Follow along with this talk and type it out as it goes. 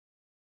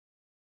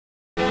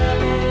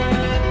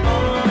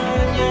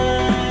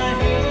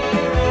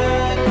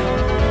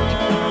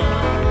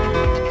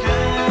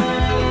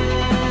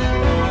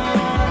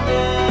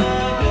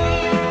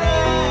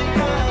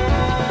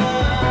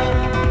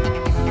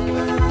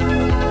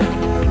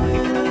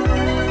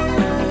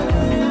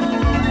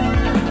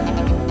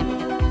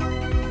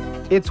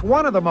It's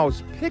one of the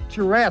most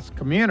picturesque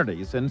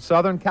communities in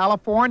Southern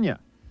California.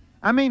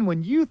 I mean,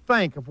 when you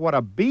think of what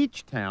a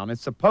beach town is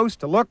supposed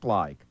to look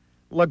like,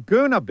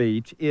 Laguna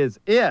Beach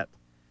is it.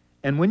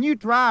 And when you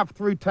drive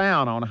through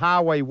town on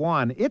Highway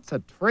 1, it's a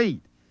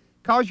treat,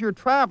 because you're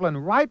traveling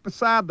right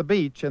beside the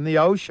beach and the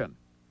ocean.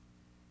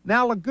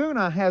 Now,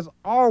 Laguna has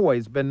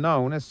always been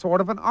known as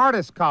sort of an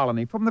artist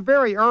colony from the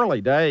very early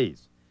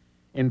days.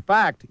 In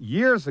fact,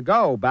 years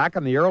ago, back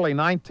in the early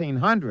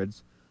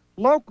 1900s,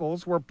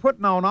 locals were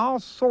putting on all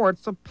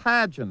sorts of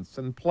pageants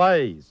and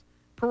plays,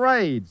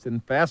 parades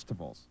and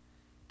festivals,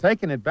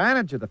 taking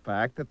advantage of the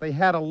fact that they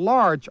had a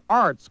large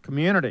arts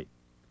community.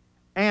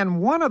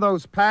 And one of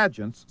those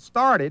pageants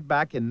started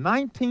back in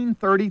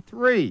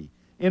 1933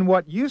 in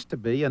what used to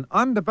be an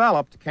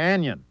undeveloped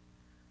canyon.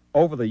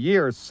 Over the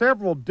years,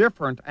 several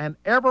different and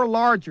ever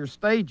larger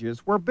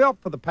stages were built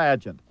for the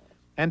pageant,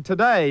 and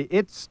today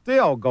it's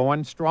still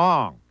going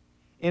strong.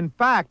 In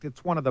fact,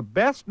 it's one of the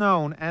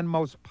best-known and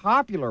most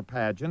popular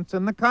pageants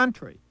in the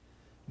country,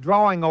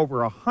 drawing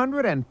over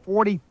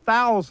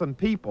 140,000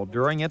 people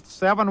during its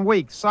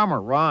 7-week summer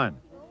run.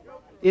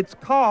 It's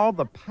called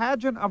the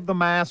Pageant of the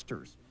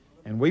Masters,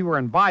 and we were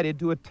invited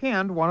to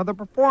attend one of the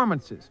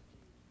performances.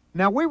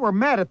 Now, we were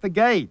met at the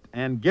gate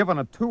and given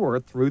a tour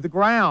through the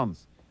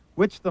grounds,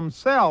 which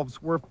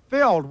themselves were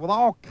filled with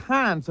all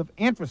kinds of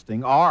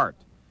interesting art,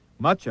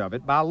 much of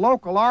it by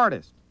local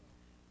artists.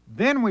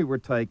 Then we were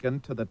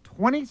taken to the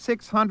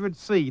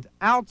 2,600-seat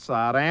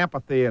outside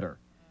amphitheater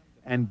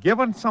and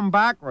given some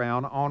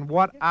background on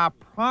what I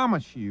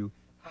promise you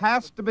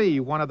has to be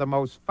one of the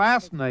most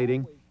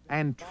fascinating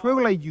and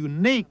truly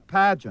unique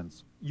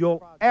pageants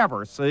you'll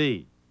ever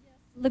see.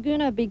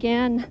 Laguna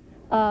began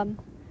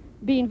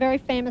being very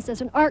famous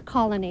as an art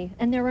colony,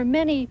 and there were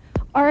many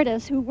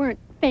artists who weren't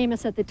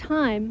famous at the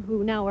time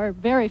who now are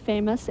very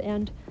famous,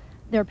 and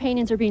their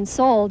paintings are being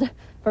sold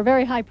for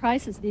very high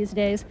prices these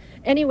days.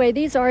 Anyway,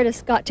 these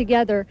artists got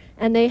together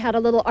and they had a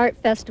little art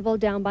festival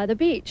down by the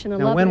beach in a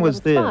lovely when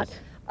was little this?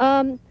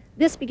 spot.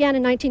 This began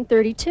in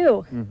 1932.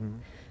 Mm-hmm.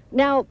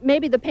 Now,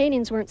 maybe the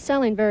paintings weren't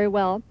selling very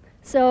well,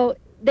 so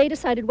they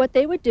decided what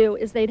they would do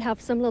is they'd have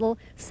some little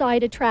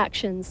side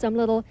attractions, some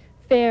little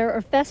fair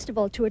or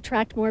festival to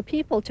attract more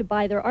people to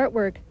buy their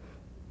artwork.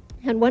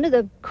 And one of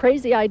the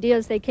crazy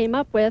ideas they came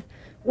up with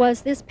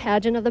was this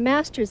Pageant of the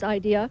Masters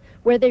idea,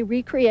 where they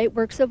recreate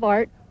works of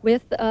art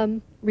with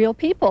real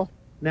people.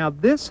 Now,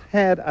 this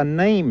had a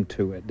name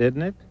to it,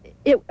 didn't it?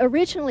 It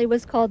originally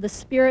was called the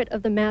Spirit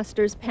of the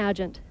Masters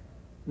Pageant.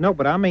 No,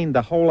 but I mean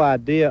the whole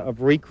idea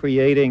of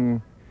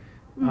recreating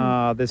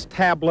this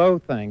tableau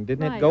thing.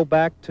 Didn't it go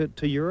back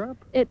to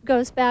Europe? It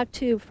goes back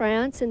to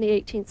France in the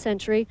 18th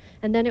century,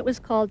 and then it was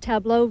called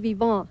tableau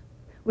vivant,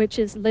 which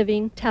is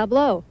living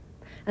tableau.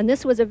 And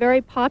this was a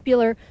very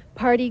popular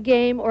party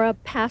game or a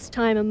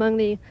pastime among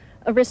the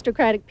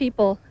aristocratic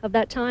people of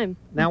that time.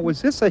 Now,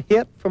 was this a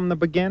hit from the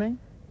beginning?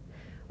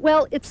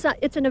 Well, it's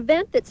an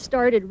event that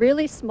started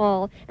really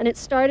small, and it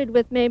started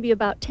with maybe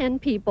about 10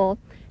 people,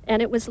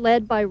 and it was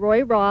led by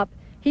Roy Ropp.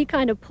 He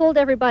kind of pulled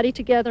everybody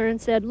together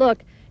and said, look,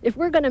 if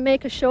we're going to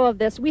make a show of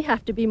this, we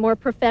have to be more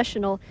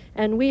professional,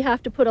 and we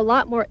have to put a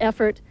lot more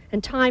effort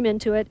and time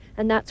into it,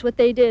 and that's what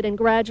they did, and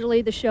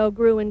gradually the show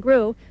grew and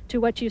grew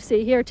to what you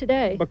see here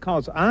today.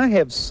 Because I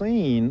have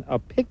seen a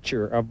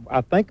picture of,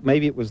 I think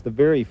maybe it was the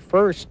very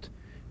first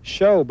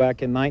show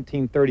back in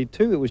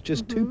 1932. It was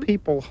just two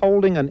people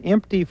holding an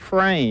empty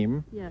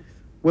frame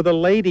with a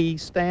lady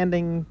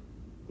standing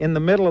in the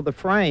middle of the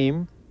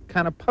frame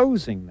kind of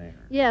posing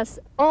there. Yes,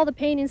 all the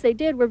paintings they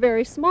did were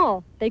very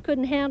small. They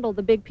couldn't handle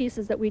the big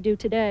pieces that we do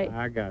today.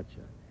 I got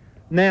you.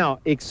 Now,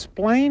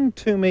 explain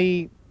to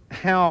me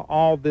how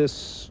all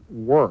this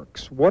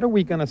works. What are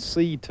we going to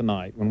see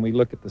tonight when we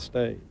look at the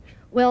stage?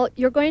 Well,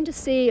 you're going to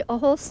see a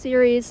whole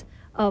series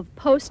of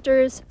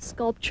posters,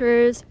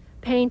 sculptures,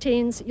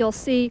 paintings. You'll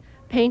see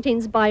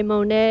paintings by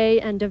Monet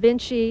and Da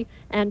Vinci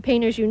and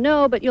painters you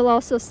know, but you'll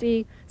also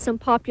see some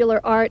popular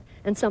art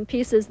and some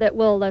pieces that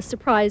will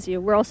surprise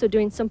you. We're also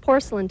doing some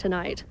porcelain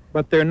tonight.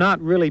 But they're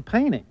not really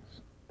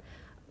paintings.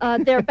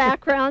 They're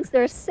backgrounds,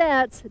 they're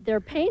sets,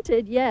 they're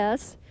painted,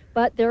 yes,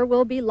 but there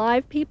will be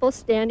live people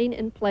standing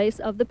in place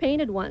of the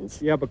painted ones.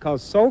 Yeah,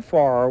 because so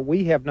far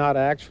we have not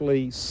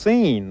actually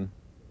seen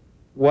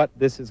what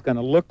this is going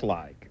to look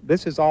like.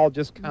 This is all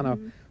just kind of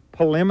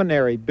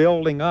preliminary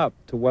building up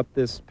to what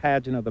this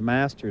Pageant of the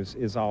Masters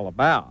is all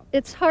about.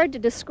 It's hard to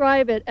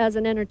describe it as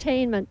an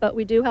entertainment, but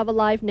we do have a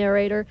live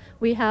narrator.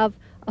 We have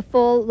a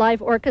full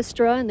live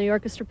orchestra in the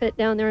orchestra pit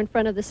down there in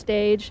front of the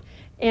stage.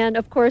 And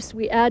of course,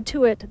 we add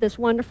to it this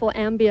wonderful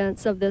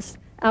ambience of this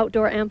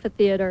outdoor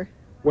amphitheater.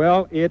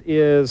 Well, it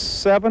is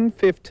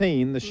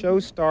 7:15. The show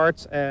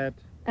starts at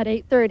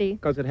 8:30.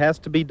 Because it has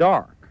to be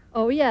dark.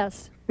 Oh,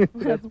 yes.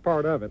 That's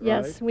part of it, right?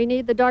 Yes, we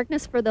need the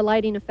darkness for the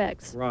lighting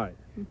effects. Right.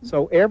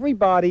 So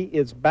everybody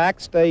is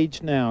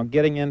backstage now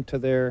getting into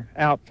their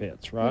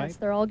outfits, right? Yes,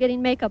 they're all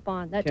getting makeup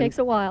on. That takes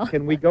a while.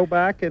 Can we go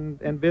back and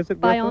visit with them?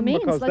 By all means,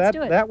 because let's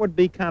do it. That would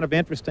be kind of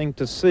interesting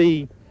to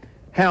see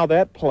how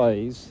that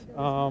plays.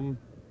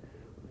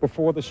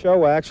 before the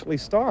show actually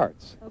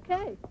starts.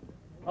 Okay.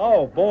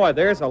 Oh, boy,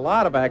 there's a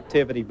lot of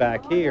activity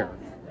back here.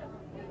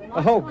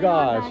 Oh,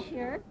 gosh.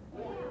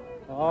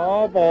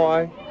 Oh,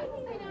 boy.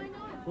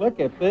 Look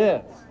at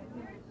this.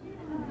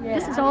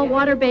 This is all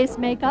water-based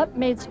makeup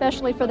made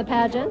specially for the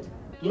pageant.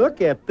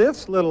 Look at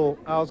this little,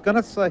 I was going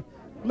to say,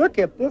 look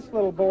at this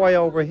little boy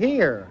over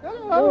here.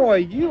 Hello. Boy,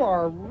 you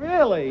are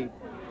really,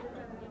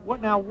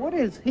 what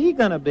is he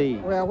going to be?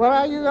 Well, what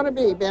are you going to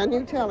be, Ben?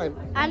 You tell him.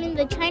 I'm in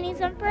the Chinese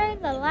Emperor,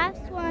 the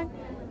last one.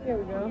 Here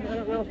we go. I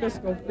don't know if this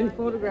will be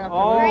photographed.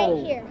 Oh,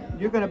 Right here.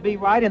 You're going to be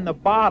right in the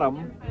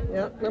bottom,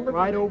 Yeah, number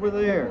right over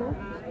there.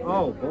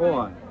 Oh,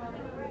 boy.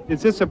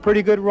 Is this a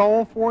pretty good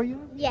role for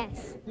you?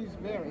 Yes. He's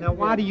very Now,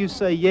 why do you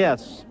say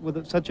yes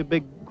with such a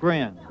big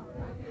grin?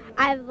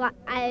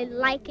 I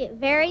like it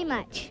very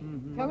much.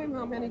 Tell him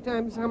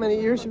how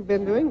many years you've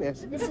been doing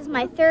this. This is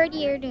my 3rd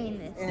year doing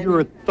this.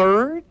 You're a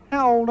third?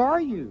 How old are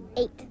you?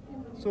 8.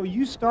 So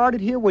you started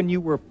here when you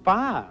were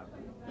 5.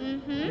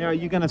 Mm-hmm. Now, are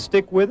you going to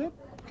stick with it?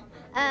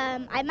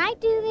 I might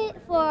do it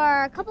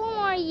for a couple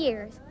more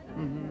years.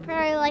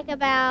 Probably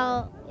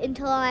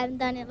until I've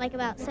done it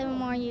about 7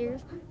 more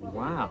years.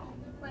 Wow.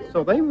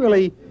 So they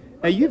really,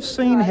 now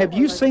have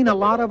you seen a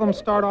lot of them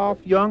start off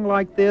young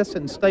like this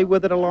and stay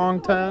with it a long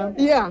time?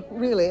 Yeah,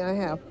 really, I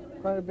have.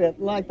 Quite a bit.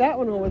 Like that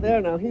one over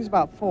there now, he's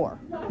about 4.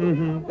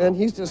 And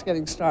he's just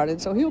getting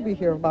started, so he'll be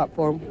here about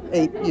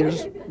 8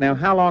 years. Now,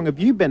 how long have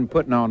you been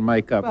putting on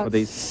makeup About for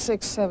these?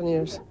 6, 7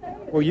 years.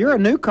 Well, you're a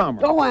newcomer.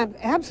 Oh,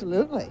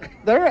 absolutely.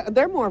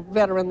 They're more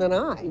veteran than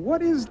I.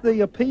 What is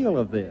the appeal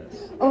of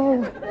this?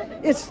 Oh,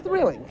 it's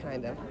thrilling,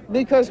 kind of.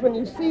 Because when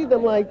you see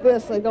them like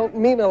this, they don't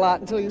mean a lot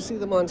until you see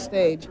them on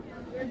stage.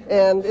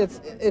 And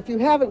if you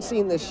haven't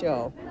seen this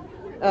show,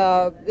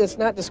 it's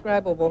not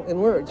describable in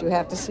words. You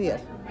have to see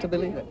it to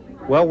believe it.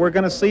 Well, we're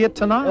going to see it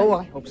tonight. Oh,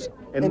 I hope so.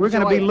 And we're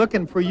going to be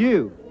looking for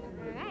you.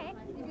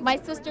 My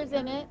sister's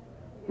in it.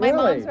 My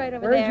Really? mom's right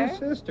over Where's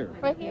there. your sister?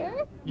 Right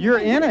here? You're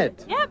in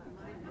it? Yep.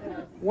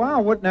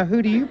 Wow, now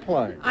who do you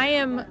play? I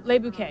am Le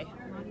Bouquet.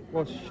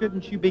 Well,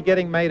 shouldn't you be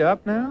getting made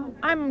up now?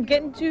 I'm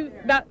getting to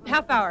about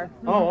half hour.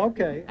 Oh,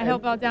 okay. I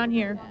help out down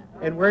here.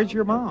 And where's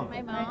your mom?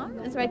 My mom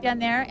is right down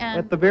there and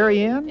At the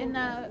very end? in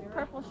the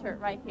purple shirt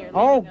right here. There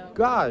Oh, you go.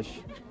 gosh.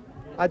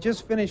 I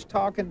just finished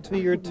talking to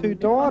your 2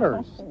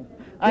 daughters.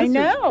 I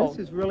know.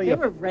 This is really They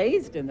were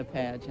raised in the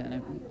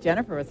pageant.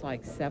 Jennifer was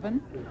like 7.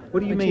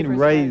 What do you when she mean first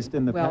raised started.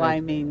 in the Well, pageant? I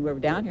mean, we're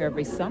down here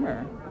every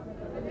summer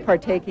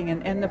partaking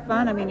in the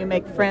fun. I mean, you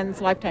make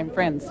friends, lifetime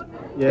friends.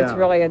 Yeah. It's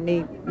really a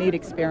neat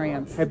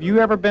experience. Have you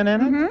ever been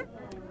in it?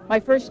 My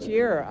first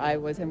year, I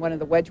was in one of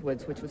the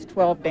Wedgwoods, which was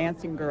 12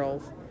 dancing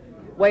girls,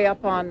 way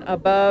up on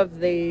above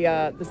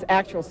this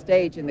actual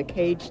stage in the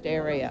caged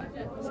area.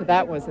 So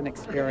that was an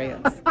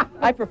experience.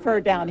 I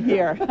prefer down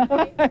here.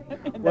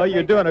 Well,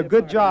 you're doing a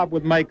good job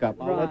with makeup.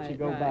 I'll let you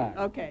go Right. back.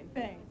 Okay,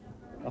 thanks.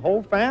 The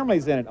whole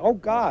family's in it. Oh,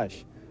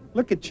 gosh.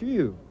 Look at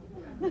you.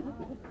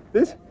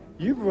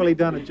 You've really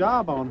done a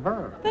job on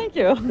her. Thank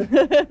you.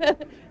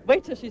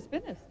 Wait till she's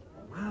finished.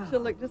 Wow. She'll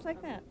look just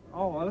like that.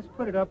 Oh, well, let's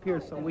put it up here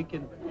so we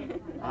can...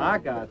 I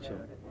got you.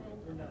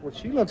 Well,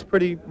 she looks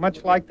pretty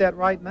much like that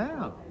right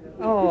now.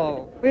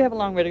 Oh, we have a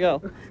long way to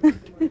go.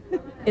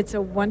 It's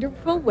a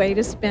wonderful way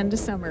to spend a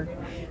summer.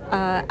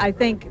 I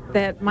think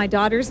that my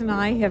daughters and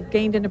I have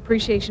gained an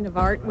appreciation of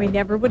art we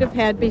never would have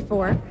had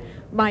before.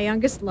 My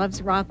youngest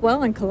loves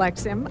Rockwell and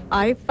collects him.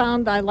 I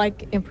found I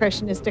like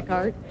impressionistic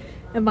art,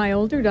 and my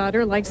older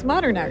daughter likes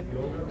modern art.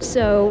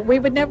 So we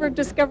would never have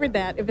discovered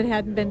that if it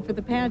hadn't been for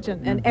the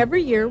pageant. And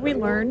every year we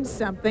learn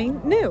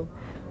something new.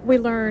 We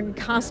learn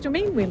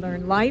costuming, we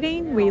learn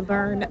lighting, we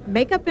learn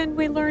makeup, and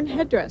we learn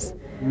headdress.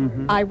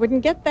 I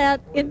wouldn't get that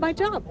in my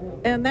job,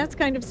 and that's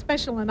kind of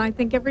special, and I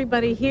think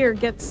everybody here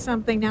gets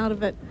something out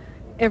of it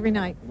every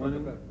night.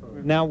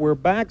 Now, we're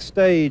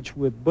backstage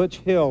with Butch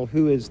Hill,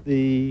 who is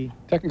the...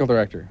 Technical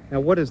director. Now,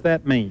 what does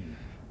that mean?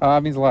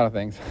 It means a lot of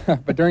things.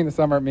 But during the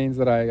summer, it means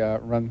that I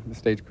run the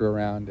stage crew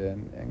around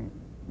and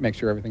make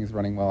sure everything's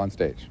running well on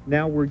stage.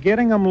 Now, we're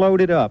getting them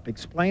loaded up.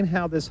 Explain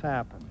how this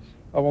happens.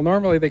 Well,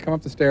 normally they come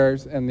up the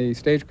stairs, and the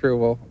stage crew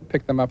will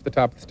pick them up the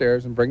top of the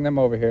stairs and bring them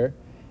over here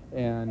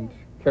and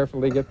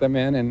carefully get them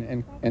in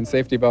and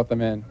safety belt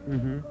them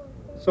in.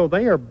 So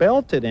they are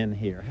belted in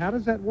here. How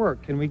does that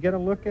work? Can we get a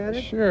look at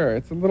it? Sure.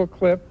 It's a little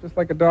clip, just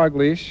like a dog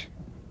leash,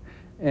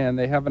 and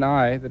they have an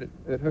eye that it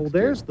hooks Well, to.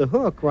 there's the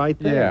hook right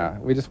there. Yeah.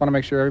 We just want to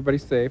make sure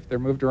everybody's safe. They're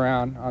moved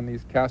around on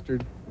these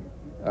castered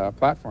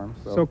platforms.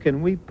 So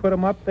can we put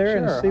them up there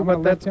sure, and see I'm what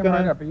gonna that's lift going him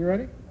right to... up. Are you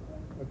ready?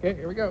 Okay,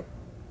 here we go.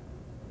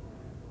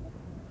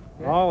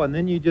 Oh, and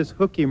then you just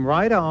hook him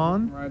right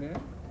on, Right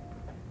in.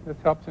 This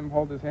helps him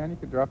hold his hand. You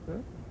could drop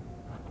this.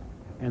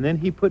 and then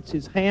he puts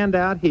his hand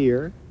out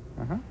here.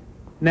 Uh-huh.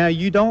 Now,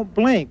 you don't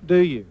blink, do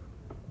you?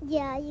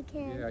 Yeah, you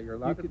can. Yeah, you're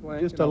allowed to could-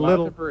 blink just and a allowed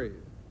little- to breathe.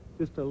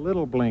 Just a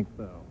little blink,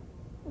 though.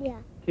 Yeah.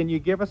 Can you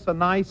give us a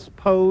nice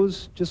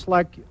pose, just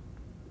like...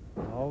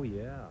 Oh,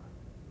 yeah.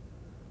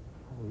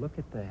 Oh, look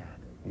at that.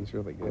 He's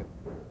really good.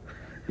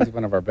 He's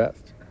one of our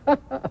best.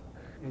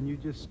 And you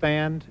just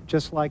stand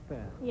just like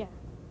that. Yeah.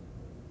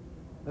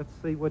 Let's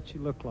see what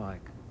you look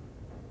like.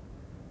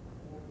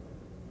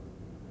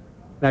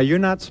 Now, you're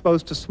not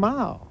supposed to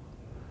smile.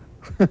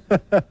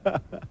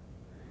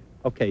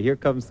 Okay, here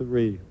comes the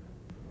wreath.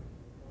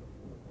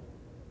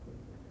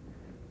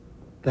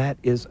 That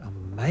is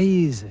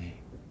amazing.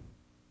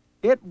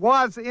 It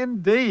was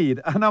indeed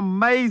an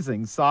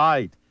amazing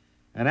sight.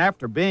 And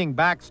after being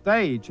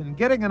backstage and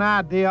getting an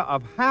idea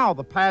of how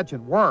the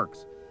pageant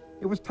works,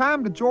 it was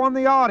time to join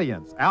the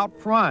audience out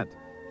front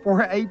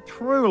for a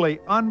truly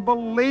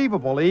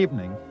unbelievable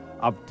evening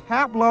of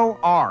tableau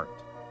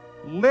art,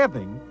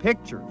 living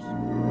pictures.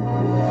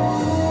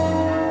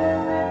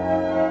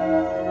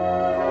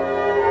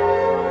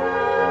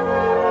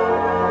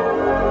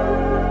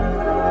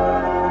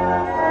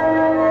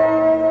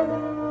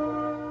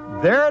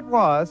 There it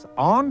was,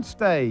 on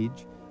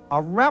stage,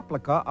 a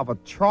replica of a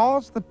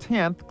Charles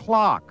X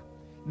clock.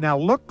 Now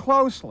look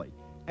closely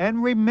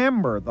and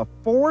remember the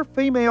 4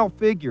 female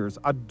figures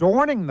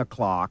adorning the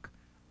clock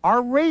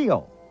are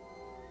real.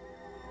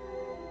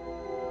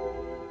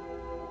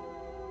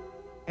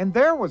 And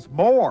there was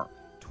more,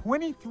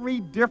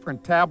 23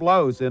 different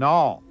tableaus in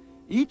all,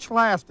 each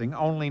lasting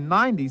only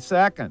 90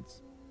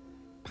 seconds.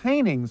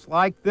 Paintings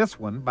like this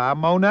one by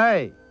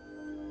Monet.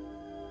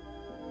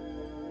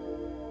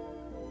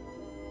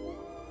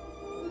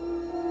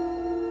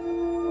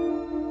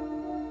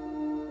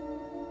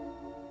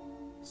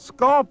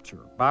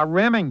 Sculpture by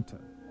Remington.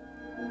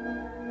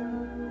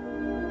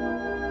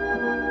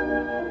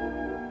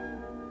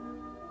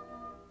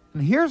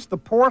 And here's the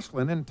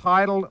porcelain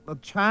entitled The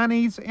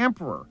Chinese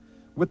Emperor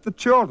with the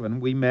children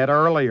we met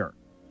earlier.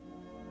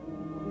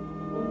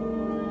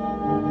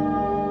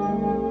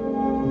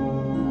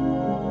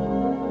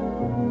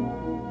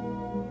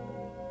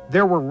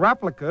 There were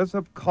replicas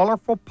of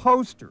colorful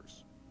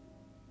posters,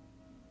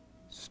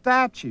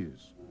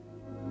 statues,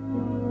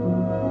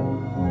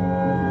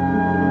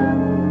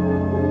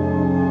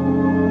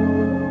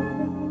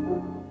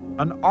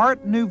 an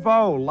Art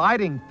Nouveau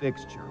lighting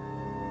fixture,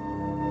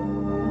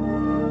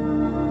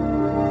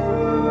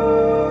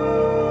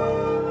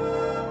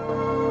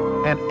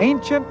 an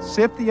ancient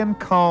Scythian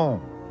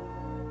comb,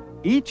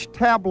 each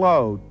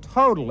tableau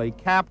totally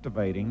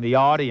captivating the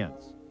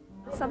audience.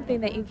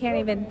 Something that you can't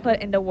even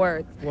put into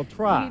words. We'll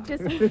try.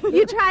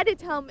 You try to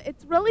tell them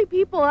it's really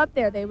people up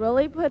there. They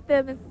really put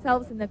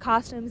themselves in the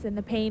costumes and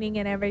the painting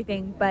and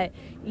everything, but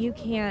you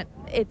can't.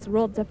 It's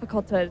real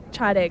difficult to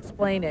try to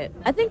explain it.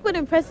 I think what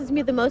impresses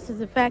me the most is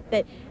the fact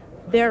that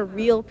they're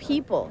real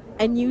people,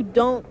 and you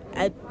don't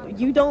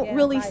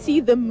really see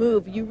them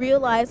move. You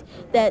realize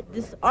that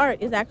this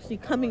art is actually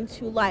coming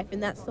to life,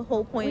 and that's the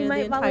whole point of the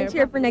entire. We might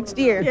volunteer for next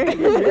year.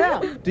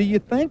 Yeah. Do you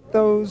think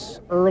those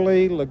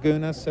early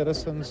Laguna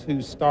citizens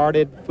who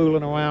started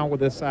fooling around with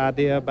this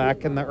idea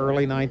back in the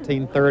early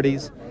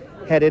 1930s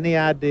had any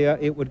idea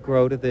it would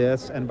grow to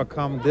this and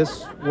become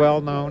this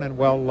well-known and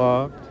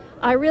well-loved?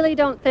 I really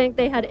don't think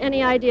they had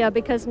any idea,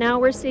 because now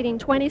we're seating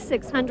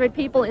 2,600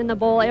 people in the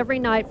bowl every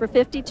night for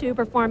 52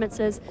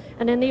 performances.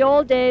 And in the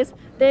old days,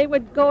 they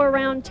would go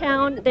around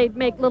town, they'd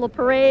make little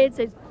parades,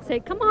 they'd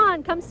say, come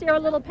on, come see our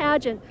little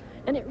pageant.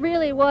 And it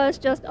really was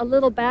just a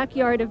little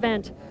backyard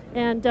event.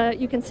 And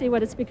you can see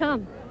what it's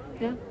become.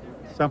 Yeah.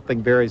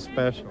 Something very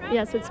special.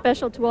 Yes, it's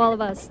special to all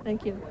of us.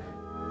 Thank you.